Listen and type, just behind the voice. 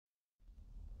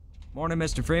Morning,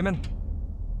 Mr. Freeman.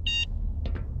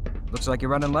 Looks like you're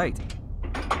running late.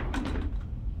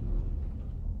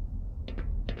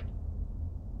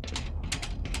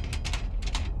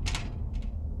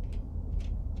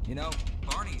 You know,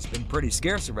 Barney's been pretty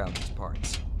scarce around these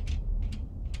parts.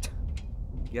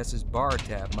 Guess his bar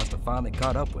tab must have finally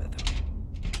caught up with him.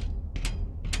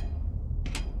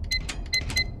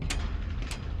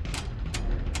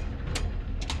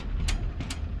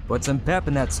 Put some pep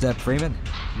in that step, Freeman.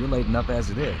 You're late enough as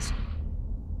it is.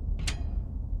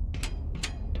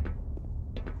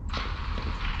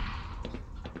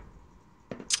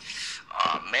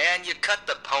 Aw, man, you cut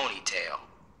the ponytail.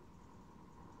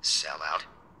 Sellout.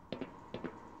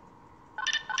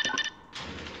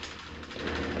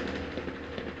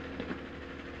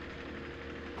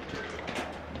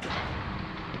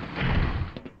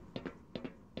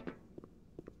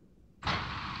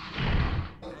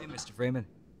 Hey, Mr. Freeman.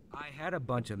 I had a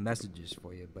bunch of messages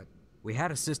for you, but we had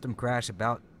a system crash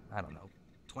about, I don't know,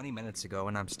 20 minutes ago,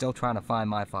 and I'm still trying to find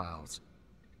my files.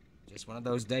 Just one of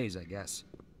those days, I guess.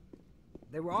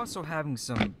 They were also having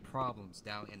some problems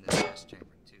down in the test chamber,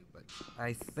 too, but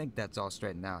I think that's all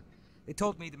straightened out. They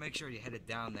told me to make sure you headed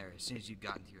down there as soon as you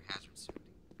got into your hazard suit.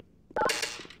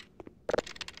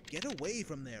 Get away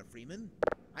from there, Freeman.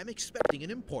 I'm expecting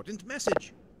an important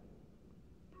message.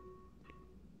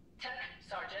 Tech,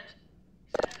 Sergeant.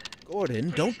 Gordon,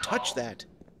 Please don't call. touch that.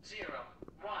 010.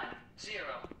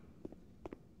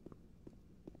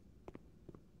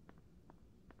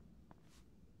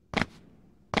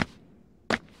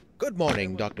 Good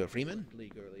morning, Dr. Freeman.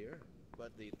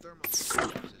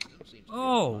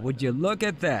 Oh, would you look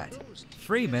at that?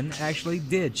 Freeman actually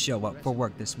did show up for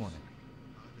work this morning.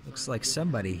 Looks like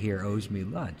somebody here owes me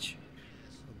lunch.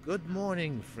 Good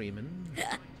morning, Freeman.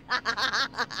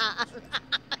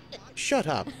 Shut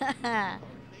up.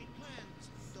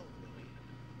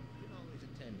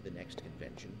 Attend the next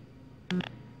convention.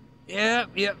 Yep.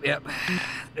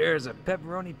 There's a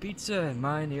pepperoni pizza in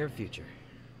my near future.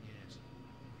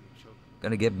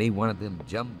 Gonna get me one of them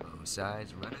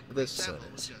jumbo-sized running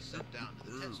sodas.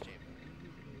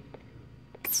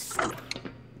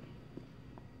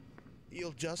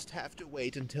 You'll just have to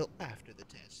wait until after the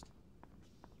test.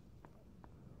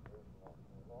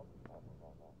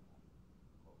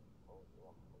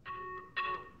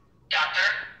 Dr.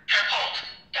 Tripholt,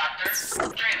 Dr.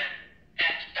 Draven,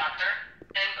 and Dr.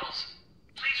 Engels.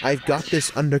 Please I've got report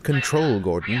this under to control, Lab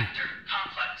Gordon. Reactor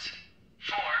Complex.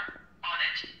 For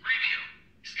audit review.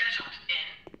 Scheduled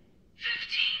in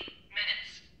 15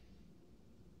 minutes.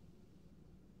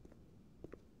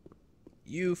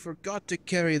 You forgot to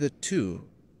carry the 2.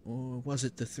 Or was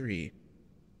it the 3?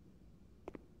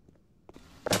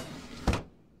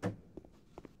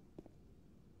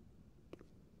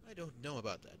 I don't know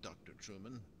about that, Dr.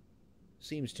 Truman.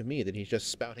 Seems to me that he's just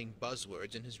spouting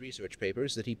buzzwords in his research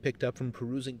papers that he picked up from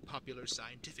perusing popular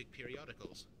scientific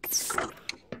periodicals.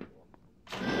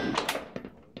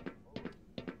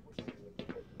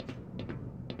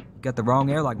 Got the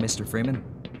wrong airlock, Mr. Freeman.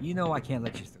 You know I can't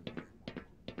let you through.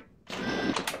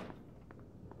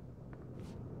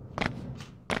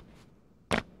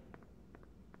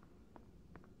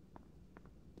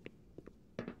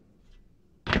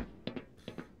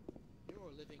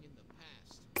 You're living in the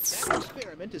past. That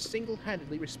experiment is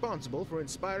single-handedly responsible for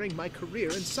inspiring my career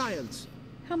in science.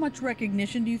 How much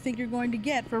recognition do you think you're going to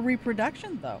get for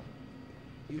reproduction, though?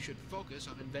 You should focus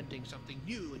on inventing something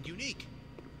new and unique.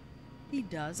 He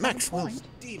does Maxwell's have a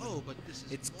point. demon. Oh, but this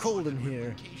is It's more cold than in here.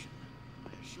 replication, I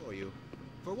assure you.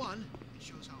 For one, it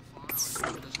shows how far our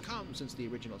field has come since the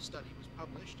original study was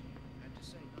published, and to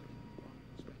say nothing of what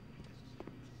necessary.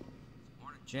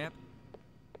 Morning, champ.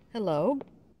 Hello?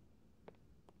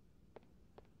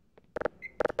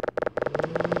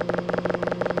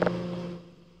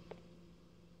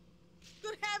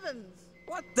 Good heavens!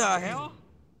 What the hell?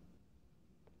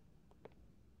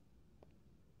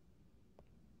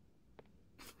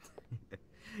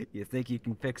 You think you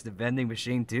can fix the vending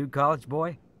machine too, college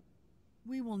boy?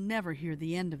 We will never hear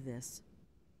the end of this.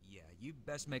 Yeah, you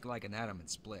best make like an atom and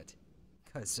split.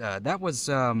 'Cause that was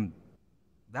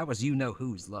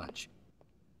you-know-who's lunch.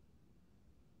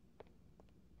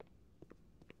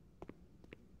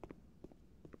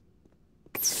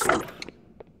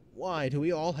 Why do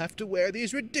we all have to wear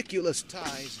these ridiculous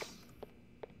ties?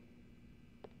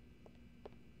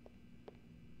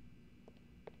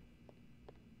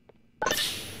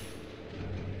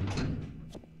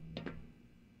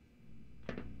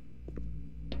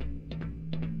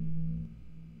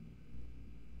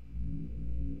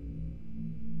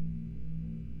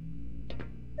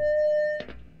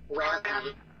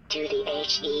 Welcome to the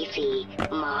HEV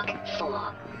Mark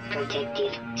IV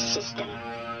protective system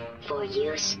for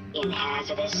use in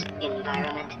hazardous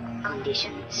environment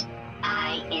conditions.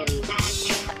 High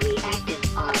impact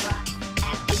reactive armor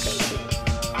activated.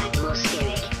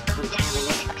 Atmospheric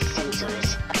contaminant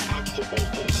sensors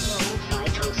activated.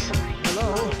 Vital sign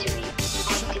monitoring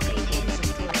activated.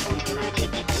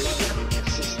 Automatic medical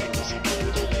systems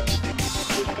engaged.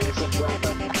 Defensive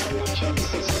weapon collection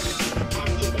system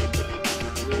activated.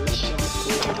 Munition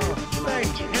level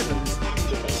monitoring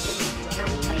activated.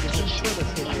 Communication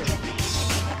interface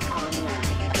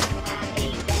online. Have a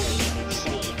very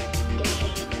safe day.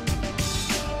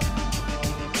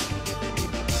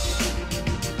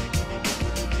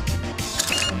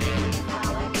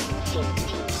 Power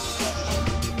 15%.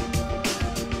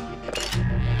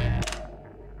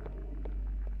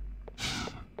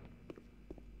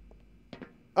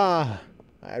 Ah,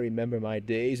 I remember my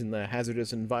days in the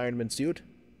hazardous environment suit.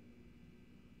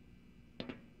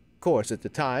 Of course, at the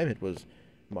time, it was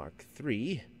Mark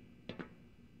III.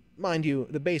 Mind you,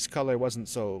 the base color wasn't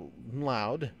so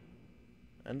loud,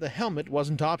 and the helmet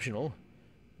wasn't optional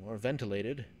or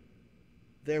ventilated.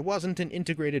 There wasn't an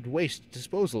integrated waste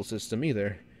disposal system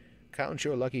either. Count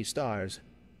your lucky stars.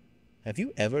 Have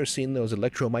you ever seen those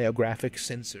electromyographic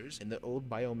sensors in the old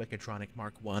biomechatronic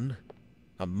Mark I?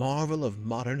 A marvel of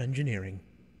modern engineering.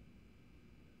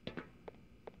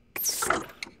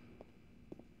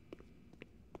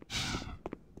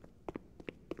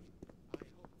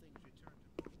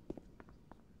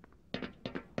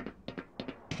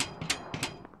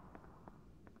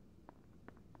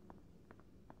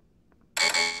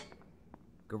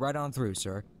 Go right on through,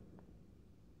 sir.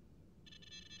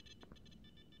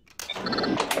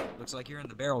 Looks like you're in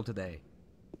the barrel today.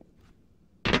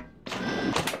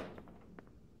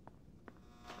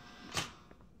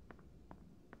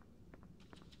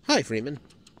 Hi, Freeman.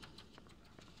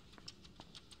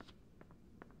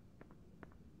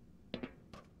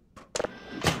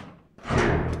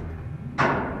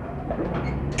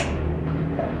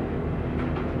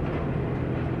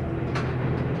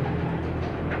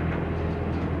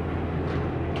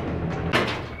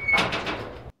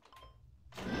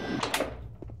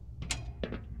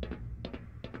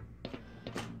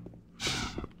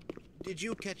 Did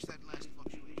you catch that last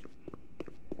fluctuation?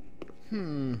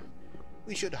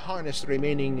 We should harness the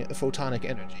remaining photonic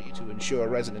energy to ensure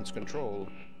resonance control.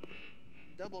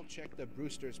 Double-check the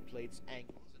Brewster's plate's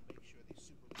angles and make sure these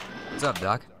super... What's up,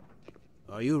 Doc?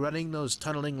 Are you running those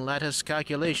tunneling lattice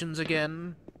calculations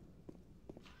again?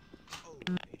 Oh,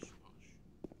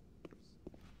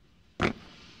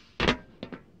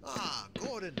 Ah,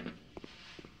 Gordon!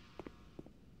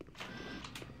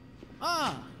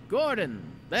 Ah, Gordon,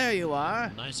 there you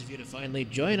are. Nice of you to finally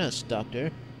join us,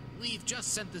 Doctor. We've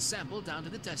just sent the sample down to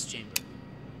the test chamber.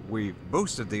 We've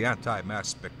boosted the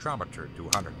Anti-Mass Spectrometer to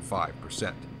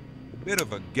 105%. Bit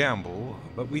of a gamble,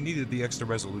 but we needed the extra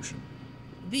resolution.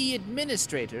 The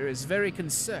administrator is very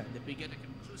concerned that we get a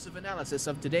conclusive analysis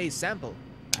of today's sample.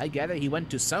 I gather he went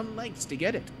to some lengths to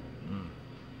get it.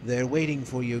 They're waiting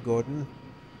for you, Gordon.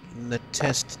 In the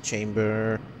test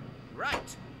chamber.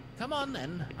 Right. Come on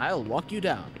then, I'll walk you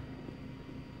down.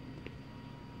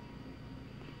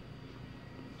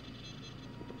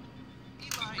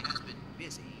 Eli has been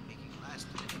busy making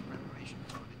last-minute preparation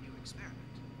for the new experiment.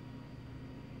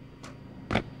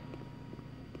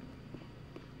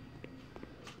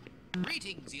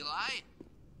 Greetings, Eli.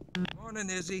 Morning,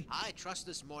 Izzy. I trust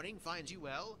this morning finds you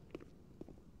well.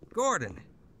 Gordon,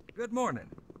 good morning.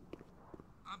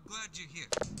 I'm glad you're here.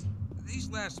 These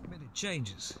last-minute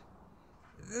changes,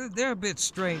 they're a bit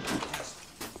strange.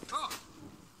 Oh,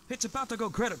 it's about to go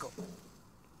critical.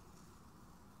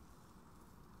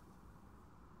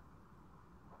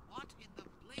 What in the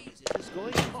blazes is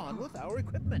going on with our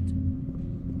equipment?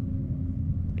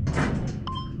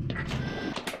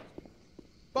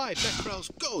 By Becquerel's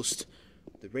ghost!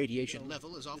 The radiation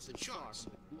level is off the charts.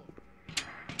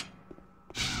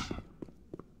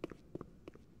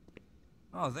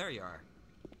 Oh, there you are.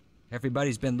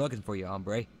 Everybody's been looking for you,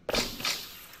 hombre.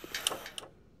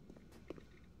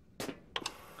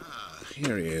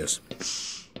 Here he is.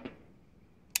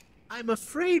 I'm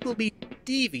afraid we'll be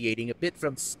deviating a bit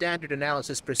from standard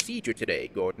analysis procedure today,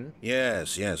 Gordon.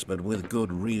 Yes, but with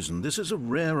good reason. This is a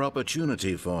rare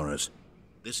opportunity for us.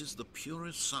 This is the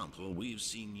purest sample we've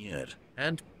seen yet.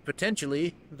 And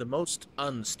potentially the most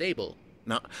unstable.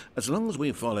 Now, as long as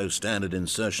we follow standard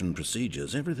insertion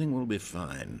procedures, everything will be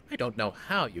fine. I don't know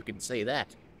how you can say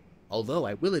that. Although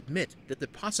I will admit that the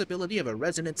possibility of a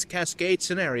resonance cascade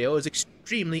scenario is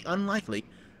extremely unlikely.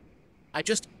 I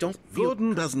just don't feel...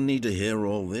 Gordon doesn't need to hear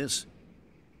all this.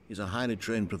 He's a highly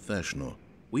trained professional.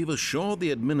 We've assured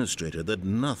the administrator that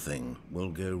nothing will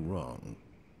go wrong.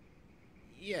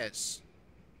 Yes,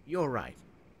 you're right.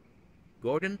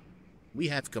 Gordon, we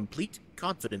have complete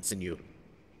confidence in you.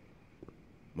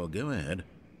 Well, go ahead.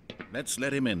 Let's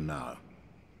let him in now.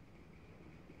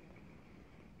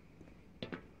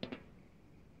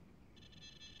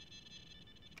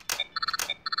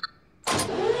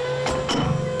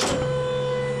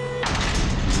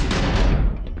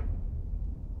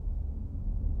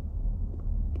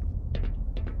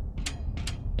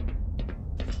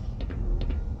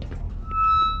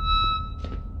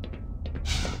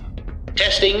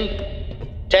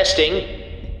 Testing.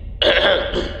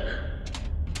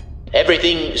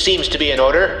 Everything seems to be in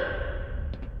order.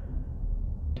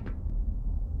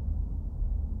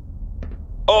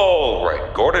 All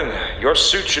right, Gordon. Your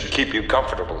suit should keep you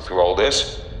comfortable through all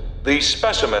this. The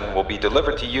specimen will be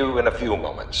delivered to you in a few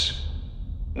moments.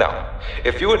 Now,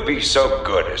 if you would be so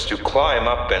good as to climb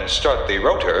up and start the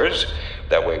rotors,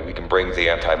 that way we can bring the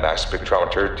anti-mass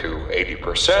spectrometer to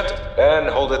 80% and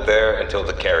hold it there until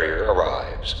the carrier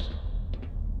arrives.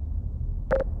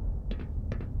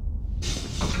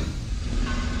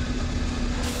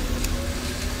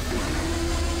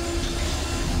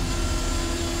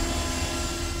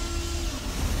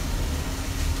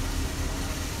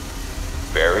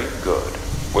 Very good.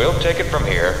 We'll take it from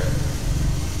here.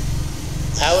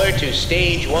 Power to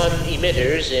stage 1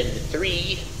 emitters in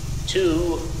 3,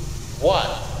 2, 1.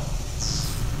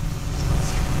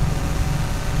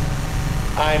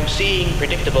 I'm seeing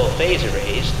predictable phase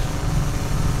arrays.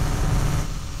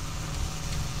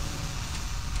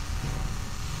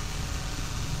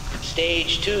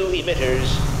 Stage 2 emitters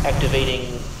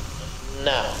activating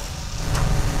now.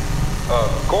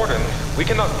 Gordon, we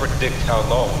cannot predict how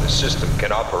long the system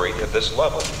can operate at this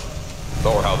level,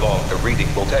 nor how long the reading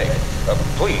will take.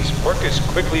 Please, work as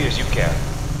quickly as you can.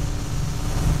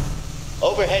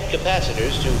 Overhead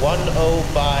capacitors to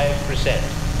 105%.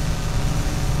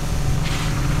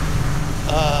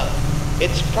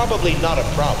 It's probably not a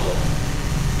problem.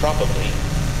 Probably.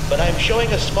 But I'm showing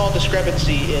a small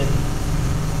discrepancy in...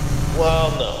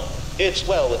 Well, no. It's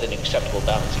well within acceptable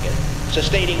bounds again.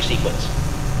 Sustaining sequence.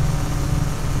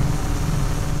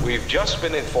 We've just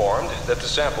been informed that the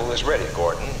sample is ready,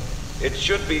 Gordon. It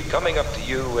should be coming up to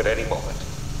you at any moment.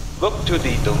 Look to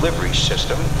the delivery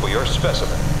system for your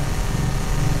specimen.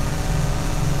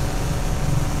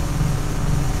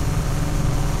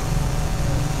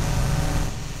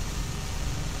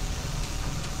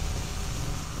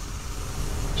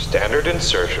 Standard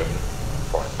insertion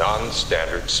for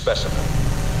non-standard specimen.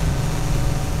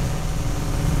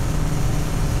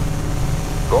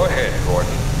 Go ahead,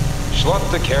 Gordon. Slot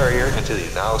the carrier into the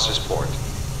analysis port.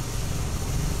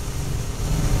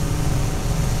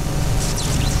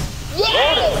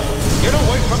 Gordon! Get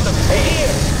away from the... Hey,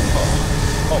 here!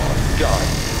 Oh my God.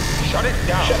 Shut it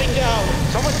down. Shutting down.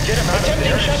 Someone get him out of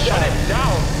there and shut it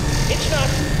down.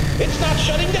 It's not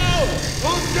shutting down.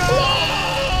 Look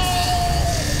down!